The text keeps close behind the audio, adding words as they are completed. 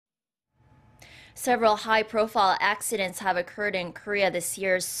Several high-profile accidents have occurred in Korea this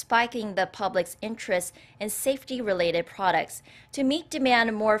year, spiking the public's interest in safety-related products. To meet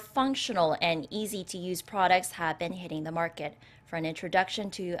demand, more functional and easy-to-use products have been hitting the market. For an introduction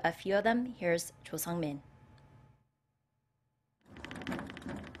to a few of them, here's Cho Sung-min.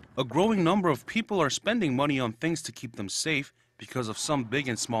 A growing number of people are spending money on things to keep them safe because of some big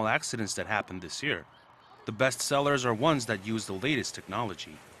and small accidents that happened this year. The best sellers are ones that use the latest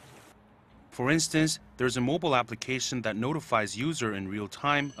technology. For instance, there's a mobile application that notifies user in real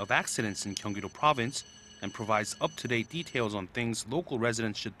time of accidents in Gyeonggi-do Province and provides up-to-date details on things local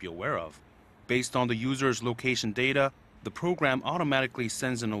residents should be aware of. Based on the user's location data, the program automatically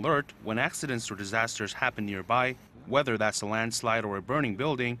sends an alert when accidents or disasters happen nearby, whether that's a landslide or a burning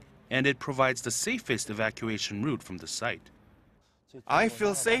building, and it provides the safest evacuation route from the site. I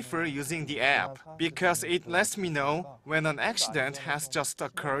feel safer using the app because it lets me know when an accident has just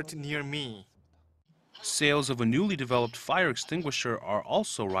occurred near me. Sales of a newly developed fire extinguisher are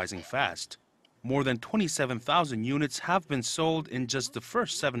also rising fast. More than 27,000 units have been sold in just the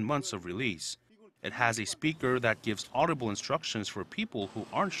first 7 months of release. It has a speaker that gives audible instructions for people who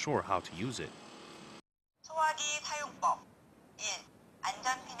aren't sure how to use it. 소화기 사용법 1.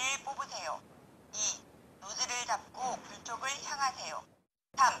 안전핀을 뽑으세요. 2. 노즐을 잡고 불 쪽을 향하세요.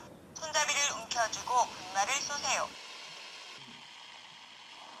 3. 손잡이를 움켜쥐고 분말을 쏘세요.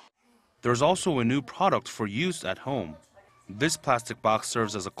 There's also a new product for use at home. This plastic box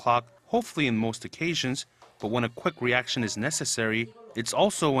serves as a clock, hopefully in most occasions, but when a quick reaction is necessary, it's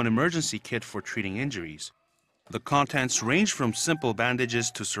also an emergency kit for treating injuries. The contents range from simple bandages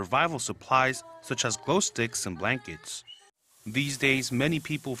to survival supplies such as glow sticks and blankets. These days, many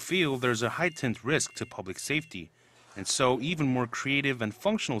people feel there's a heightened risk to public safety, and so even more creative and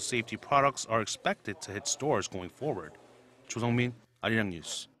functional safety products are expected to hit stores going forward. Cho Sung-min, Arirang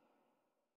News.